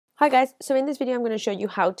Hi guys, so in this video I'm going to show you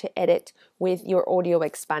how to edit with your audio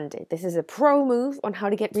expanded. This is a pro move on how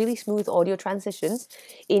to get really smooth audio transitions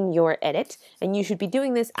in your edit, and you should be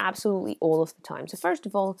doing this absolutely all of the time. So first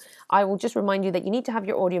of all, I will just remind you that you need to have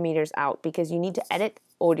your audio meters out because you need to edit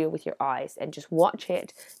audio with your eyes and just watch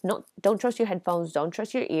it. Don't trust your headphones, don't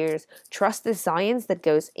trust your ears, trust the science that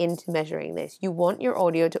goes into measuring this. You want your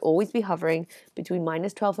audio to always be hovering between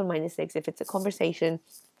 -12 and -6 if it's a conversation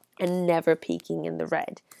and never peaking in the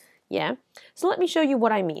red. Yeah, so let me show you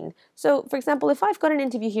what I mean. So for example, if I've got an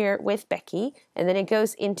interview here with Becky and then it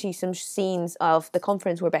goes into some scenes of the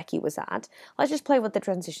conference where Becky was at, let's just play what the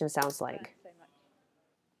transition sounds like.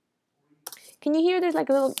 Can you hear there's like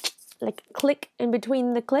a little click in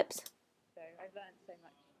between the clips?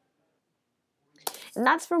 And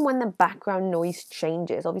that's from when the background noise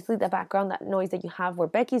changes. Obviously the background, that noise that you have where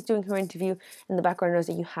Becky's doing her interview and the background noise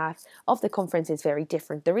that you have of the conference is very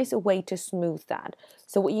different. There is a way to smooth that.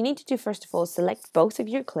 So what you need to do first of all is select both of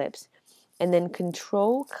your clips and then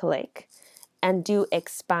control click and do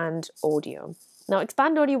expand audio. Now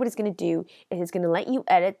expand audio, what it's going to do is it's going to let you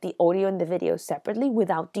edit the audio and the video separately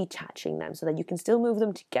without detaching them so that you can still move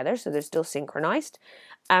them together so they're still synchronized,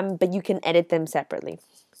 but you can edit them separately.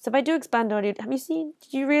 So if I do expand audio, have you seen,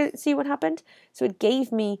 did you really see what happened? So it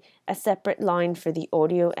gave me a separate line for the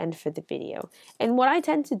audio and for the video. And what I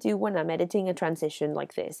tend to do when I'm editing a transition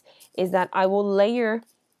like this is that I will layer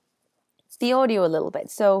the audio a little bit.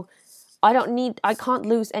 So I can't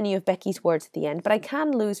lose any of Becky's words at the end, but I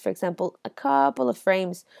can lose, for example, a couple of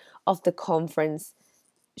frames of the conference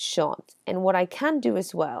shot. And what I can do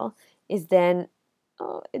as well is then,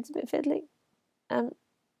 oh, it's a bit fiddly.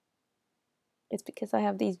 It's because I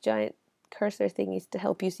have these giant cursor thingies to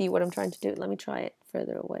help you see what I'm trying to do. Let me try it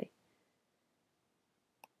further away.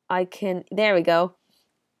 There we go.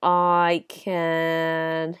 I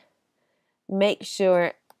can make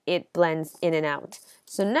sure it blends in and out.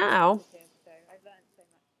 So now,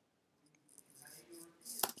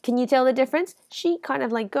 can you tell the difference? She kind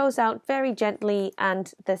of like goes out very gently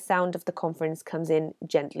and the sound of the conference comes in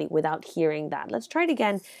gently without hearing that. Let's try it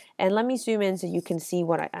again and let me zoom in so you can see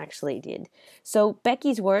what I actually did. So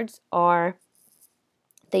Becky's words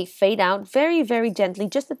they fade out very, very gently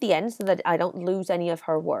just at the end so that I don't lose any of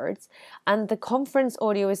her words. And the conference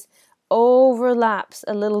audio overlaps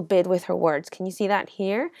a little bit with her words. Can you see that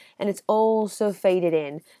here? And it's also faded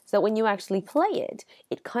in so that when you actually play it,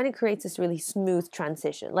 it kind of creates this really smooth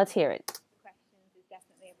transition. Let's hear it. Questions is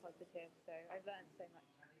definitely a positive, so I've learned so much.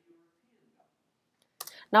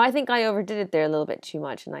 Now I think I overdid it there a little bit too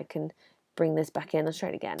much and I can bring this back in. Let's try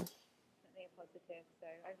it again. Definitely a positive, so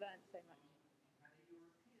I've learned so much.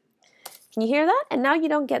 Can you hear that? And now you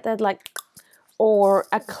don't get that like or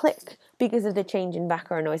a click because of the change in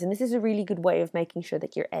background noise. And this is a really good way of making sure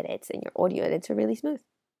that your edits and your audio edits are really smooth.